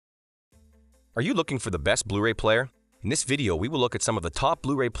Are you looking for the best Blu-ray player? In this video, we will look at some of the top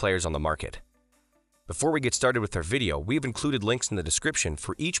Blu-ray players on the market. Before we get started with our video, we have included links in the description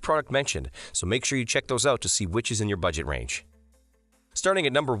for each product mentioned, so make sure you check those out to see which is in your budget range. Starting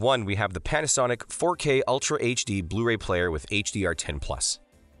at number 1, we have the Panasonic 4K Ultra HD Blu-ray player with HDR10+.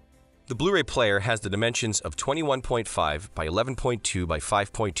 The Blu-ray player has the dimensions of 21.5 by 11.2 by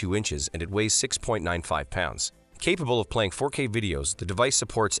 5.2 inches and it weighs 6.95 pounds. Capable of playing 4K videos, the device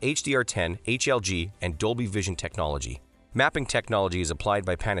supports HDR10, HLG, and Dolby Vision technology. Mapping technology is applied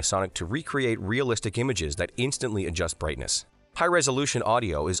by Panasonic to recreate realistic images that instantly adjust brightness. High-resolution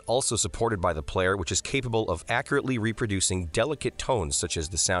audio is also supported by the player, which is capable of accurately reproducing delicate tones such as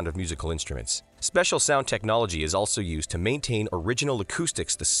the sound of musical instruments. Special sound technology is also used to maintain original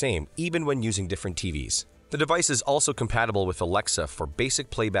acoustics the same even when using different TVs. The device is also compatible with Alexa for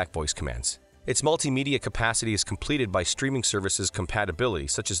basic playback voice commands. Its multimedia capacity is completed by streaming services compatibility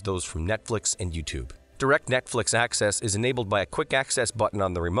such as those from Netflix and YouTube. Direct Netflix access is enabled by a quick access button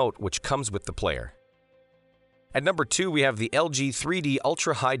on the remote which comes with the player. At number 2, we have the LG 3D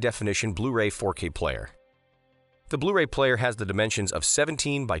Ultra High Definition Blu-ray 4K player. The Blu-ray player has the dimensions of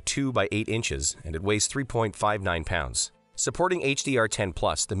 17 by 2 by 8 inches and it weighs 3.59 pounds. Supporting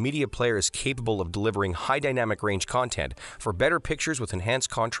HDR10+, the media player is capable of delivering high dynamic range content for better pictures with enhanced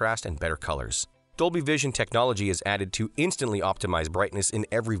contrast and better colors. Dolby Vision technology is added to instantly optimize brightness in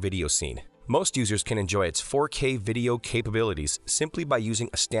every video scene. Most users can enjoy its 4K video capabilities simply by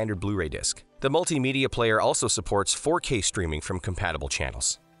using a standard Blu-ray disc. The multimedia player also supports 4K streaming from compatible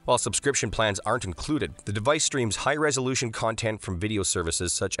channels. While subscription plans aren't included, the device streams high-resolution content from video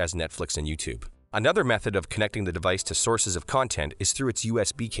services such as Netflix and YouTube. Another method of connecting the device to sources of content is through its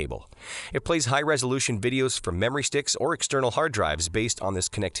USB cable. It plays high-resolution videos from memory sticks or external hard drives based on this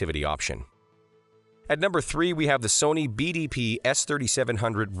connectivity option. At number 3, we have the Sony BDP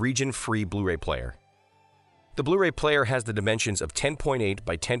S3700 region-free Blu-ray player. The Blu-ray player has the dimensions of 10.8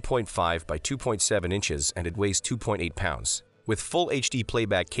 by 10.5 by 2.7 inches and it weighs 2.8 pounds. With full HD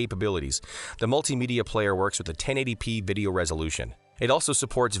playback capabilities, the multimedia player works with a 1080p video resolution. It also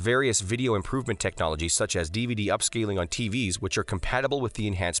supports various video improvement technologies such as DVD upscaling on TVs, which are compatible with the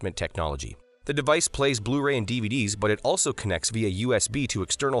enhancement technology. The device plays Blu-ray and DVDs, but it also connects via USB to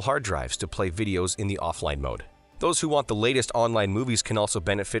external hard drives to play videos in the offline mode. Those who want the latest online movies can also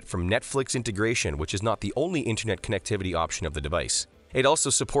benefit from Netflix integration, which is not the only internet connectivity option of the device. It also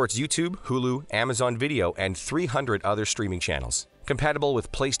supports YouTube, Hulu, Amazon Video, and 300 other streaming channels. Compatible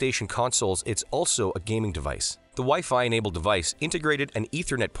with PlayStation consoles, it's also a gaming device. The Wi-Fi-enabled device integrated an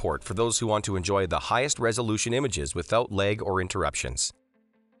Ethernet port for those who want to enjoy the highest resolution images without lag or interruptions.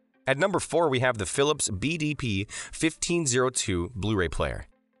 At number 4, we have the Philips BDP 1502 Blu-ray player.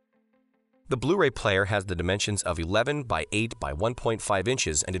 The Blu-ray player has the dimensions of 11 by 8 by 1.5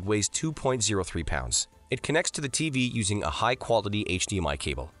 inches and it weighs 2.03 pounds. It connects to the TV using a high-quality HDMI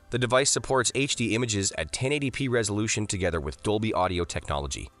cable. The device supports HD images at 1080p resolution together with Dolby Audio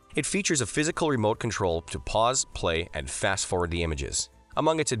technology. It features a physical remote control to pause, play, and fast-forward the images.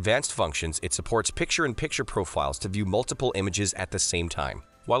 Among its advanced functions, it supports picture-in-picture profiles to view multiple images at the same time.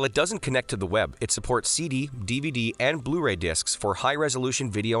 While it doesn't connect to the web, it supports CD, DVD, and Blu-ray discs for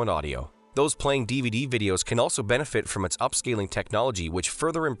high-resolution video and audio. Those playing DVD videos can also benefit from its upscaling technology, which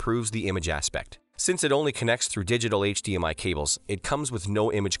further improves the image aspect. Since it only connects through digital HDMI cables, it comes with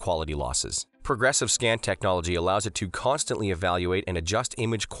no image quality losses. Progressive scan technology allows it to constantly evaluate and adjust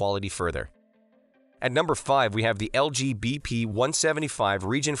image quality further. At number 5, we have the LG BP 175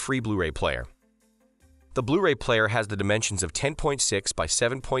 region-free Blu-ray player. The Blu-ray player has the dimensions of 10.6 by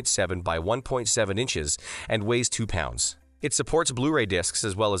 7.7 by 1.7 inches and weighs 2 pounds. It supports Blu-ray discs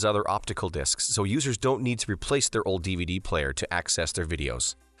as well as other optical discs, so users don't need to replace their old DVD player to access their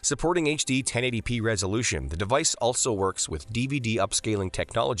videos. Supporting HD 1080p resolution, the device also works with DVD upscaling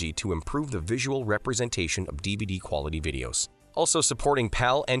technology to improve the visual representation of DVD quality videos. Also supporting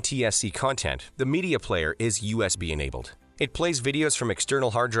PAL NTSC content, the media player is USB enabled. It plays videos from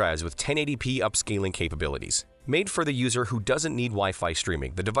external hard drives with 1080p upscaling capabilities. Made for the user who doesn't need Wi-Fi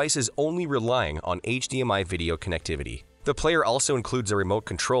streaming, the device is only relying on HDMI video connectivity. The player also includes a remote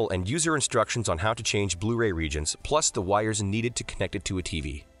control and user instructions on how to change Blu-ray regions, plus the wires needed to connect it to a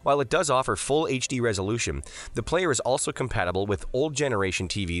TV. While it does offer full HD resolution, the player is also compatible with old generation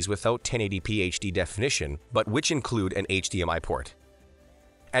TVs without 1080p HD definition, but which include an HDMI port.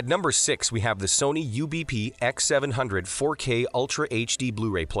 At number 6, we have the Sony UBP X700 4K Ultra HD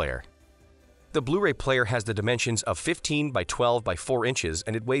Blu-ray player. The Blu-ray player has the dimensions of 15 by 12 by 4 inches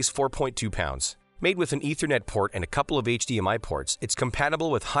and it weighs 4.2 pounds. Made with an Ethernet port and a couple of HDMI ports, it's compatible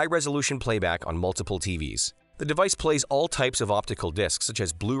with high-resolution playback on multiple TVs. The device plays all types of optical discs such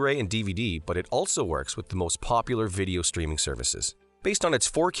as Blu-ray and DVD, but it also works with the most popular video streaming services. Based on its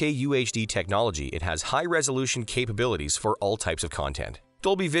 4K UHD technology, it has high-resolution capabilities for all types of content.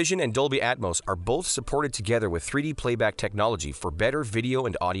 Dolby Vision and Dolby Atmos are both supported together with 3D playback technology for better video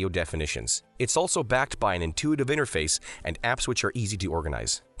and audio definitions. It's also backed by an intuitive interface and apps which are easy to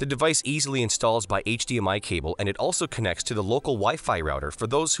organize. The device easily installs by HDMI cable, and it also connects to the local Wi-Fi router for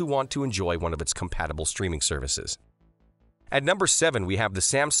those who want to enjoy one of its compatible streaming services. At number 7, we have the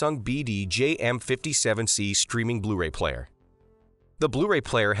Samsung BD-JM57C streaming Blu-ray player. The Blu Ray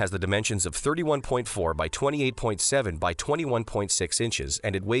Player has the dimensions of 31.4 by 28.7 by 21.6 inches,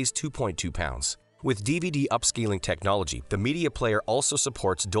 and it weighs 2.2 pounds. With DVD upscaling technology, the media player also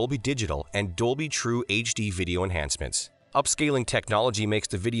supports Dolby Digital and Dolby True HD video enhancements. Upscaling technology makes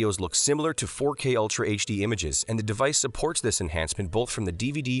the videos look similar to 4K Ultra HD images, and the device supports this enhancement both from the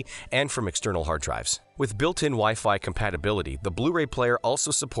DVD and from external hard drives. With built-in Wi-Fi compatibility, the Blu Ray Player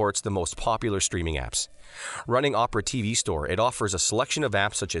also supports the most popular streaming apps. Running Opera TV Store, it offers a selection of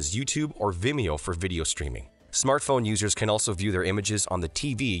apps such as YouTube or Vimeo for video streaming. Smartphone users can also view their images on the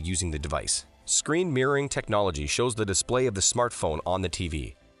TV using the device. Screen mirroring technology shows the display of the smartphone on the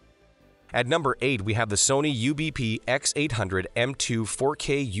TV. At number 8, we have the Sony UBP-X800 M2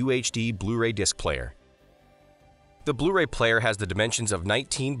 4K UHD Blu-ray disc player. The Blu-ray player has the dimensions of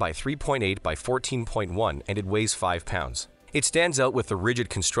 19 by 3.8 by 14.1, and it weighs 5 pounds. It stands out with the rigid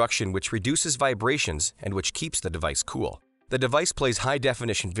construction which reduces vibrations and which keeps the device cool. The device plays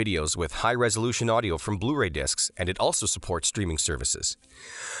high-definition videos with high-resolution audio from Blu-ray discs, and it also supports streaming services.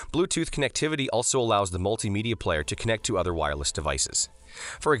 Bluetooth connectivity also allows the multimedia player to connect to other wireless devices.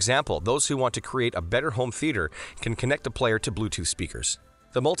 For example, those who want to create a better home theater can connect the player to Bluetooth speakers.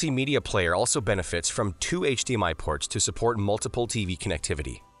 The multimedia player also benefits from 2 HDMI ports to support multiple TV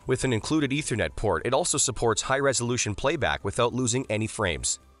connectivity. With an included Ethernet port, it also supports high-resolution playback without losing any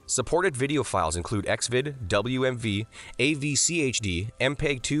frames. Supported video files include XVID, WMV, AVCHD,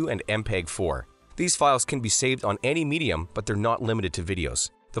 MPEG-2, and MPEG-4. These files can be saved on any medium, but they're not limited to videos.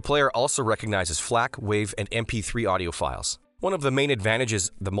 The player also recognizes FLAC, WAV, and MP3 audio files. One of the main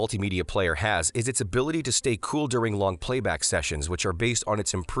advantages the multimedia player has is its ability to stay cool during long playback sessions, which are based on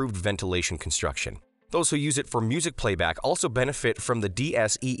its improved ventilation construction. Those who use it for music playback also benefit from the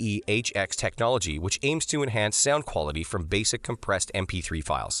DSEE-HX technology, which aims to enhance sound quality from basic compressed MP3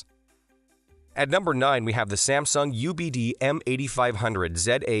 files. At number 9, we have the Samsung UBD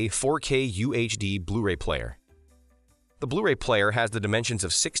M8500ZA 4K UHD Blu-ray player. The Blu-ray player has the dimensions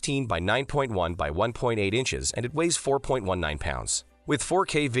of 16 by 9.1 by 1.8 inches, and it weighs 4.19 pounds. With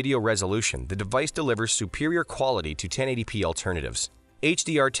 4K video resolution, the device delivers superior quality to 1080p alternatives.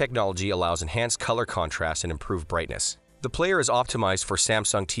 HDR technology allows enhanced color contrast and improved brightness. The player is optimized for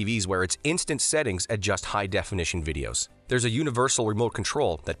Samsung TVs where its instant settings adjust high-definition videos. There's a universal remote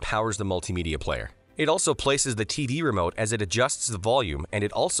control that powers the multimedia player. It also places the TV remote as it adjusts the volume, and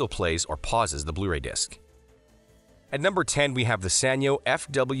it also plays or pauses the Blu-ray disc. At number 10, we have the Sanyo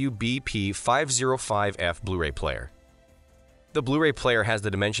FWB-P505F Blu-ray player. The Blu-ray player has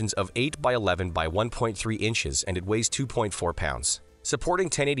the dimensions of 8 by 11 by 1.3 inches, and it weighs 2.4 pounds. Supporting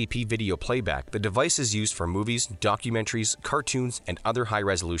 1080p video playback, the device is used for movies, documentaries, cartoons, and other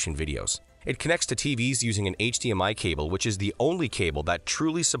high-resolution videos. It connects to TVs using an HDMI cable, which is the only cable that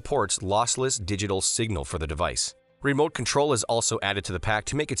truly supports lossless digital signal for the device. Remote control is also added to the pack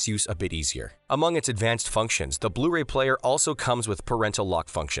to make its use a bit easier. Among its advanced functions, the Blu-ray player also comes with parental lock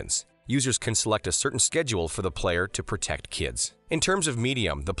functions. Users can select a certain schedule for the player to protect kids. In terms of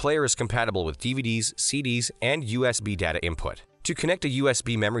medium, the player is compatible with DVDs, CDs, and USB data input. To connect a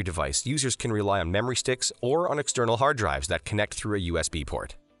USB memory device, users can rely on memory sticks or on external hard drives that connect through a USB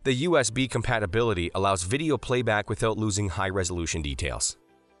port. The USB compatibility allows video playback without losing high-resolution details.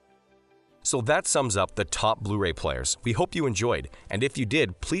 So that sums up the top Blu-ray players. We hope you enjoyed, and if you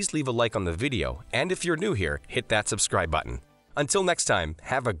did, please leave a like on the video, and if you're new here, hit that subscribe button. Until next time,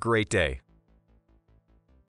 have a great day.